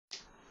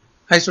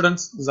Hi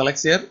students, this is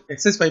Alex here.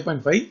 Exercise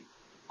 5.5,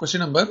 question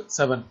number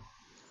 7.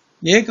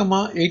 A,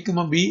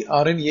 8, B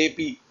are in AP.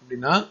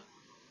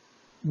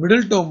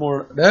 Middle term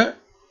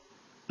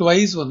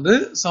twice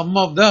sum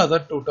of the other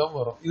two term.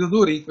 This is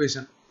the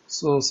equation.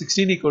 So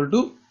 16 equal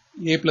to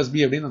A plus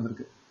B. Now,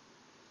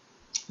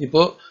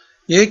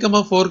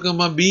 A,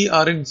 4, B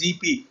are in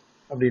GP.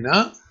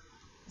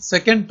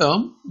 Second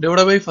term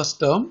divided by first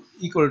term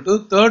equal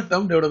to third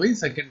term divided by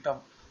second term.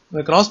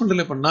 The cross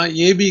multiply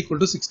AB equal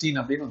to 16.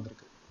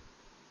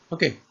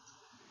 Okay.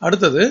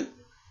 அடுத்தது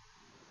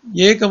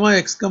A,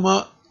 X,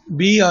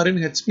 B are in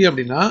HP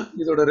அப்படினா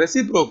இதோட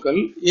reciprocal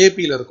AP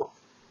ல இருக்கும்.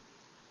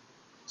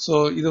 So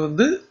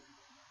இது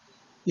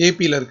AP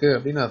ல இருக்கு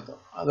அப்படினு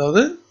அர்த்தம்.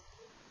 அதாவது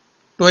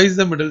twice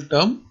the middle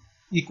term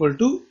equal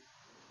to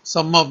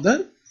sum of the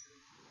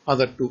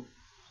other two.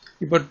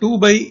 இப்போ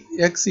 2 by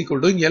X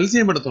equal to இங்க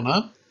LCM எடுத்தோம்னா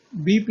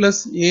B plus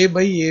A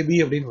by AB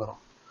அப்படினு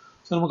வரும்.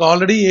 So நமக்கு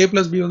already A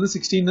plus B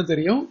 16 னு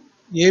தெரியும்.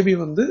 AB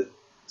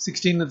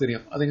 16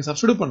 தெரியும். அதை இங்க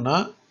சப்ஸ்டிட்யூட் பண்ணா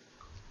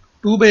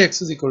 2 by x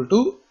is equal to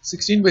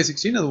 16 by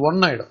 16 அது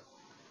 1 ஆயிடும்.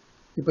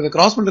 இப்போ இத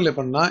கிராஸ் மல்டிப்ளை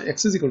பண்ணா x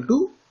is equal to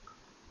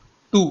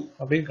 2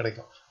 அப்படினு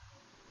கிடைக்கும்.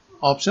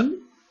 ஆப்ஷன்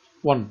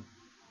 1.